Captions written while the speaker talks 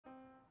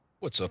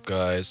What's up,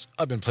 guys?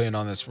 I've been playing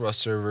on this Rust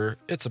server.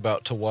 It's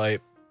about to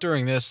wipe.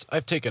 During this,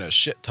 I've taken a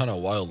shit ton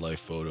of wildlife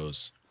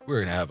photos.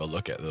 We're gonna have a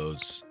look at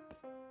those.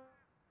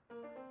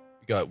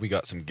 We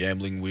got some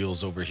gambling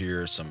wheels over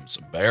here, some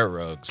bear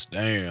rugs,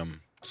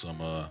 damn, some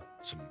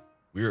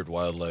weird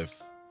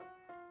wildlife.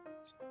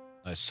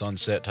 Nice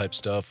sunset type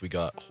stuff. We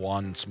got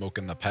Juan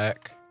smoking the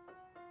pack.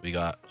 We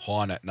got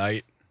Juan at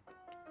night.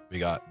 We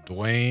got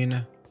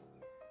Dwayne.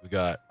 We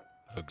got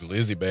a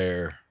glizzy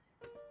bear.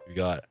 We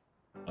got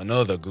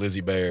another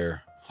glizzy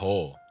bear.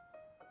 Oh,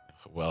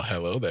 well,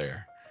 hello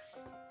there.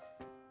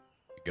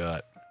 We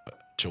got a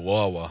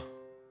Chihuahua.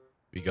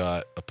 We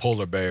got a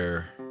polar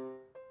bear.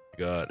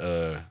 We got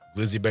a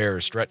glizzy bear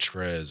stretch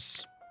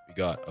frizz. We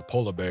got a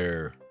polar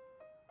bear.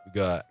 We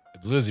got a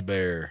glizzy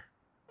bear.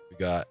 We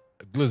got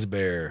a glizzy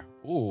bear.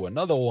 Ooh,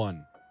 another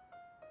one.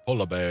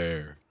 Polar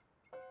bear.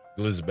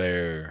 Glizzy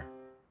bear.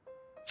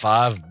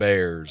 5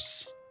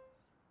 bears.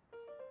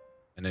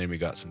 And then we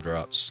got some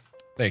drops.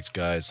 Thanks,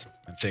 guys.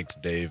 And thanks,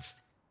 Dave.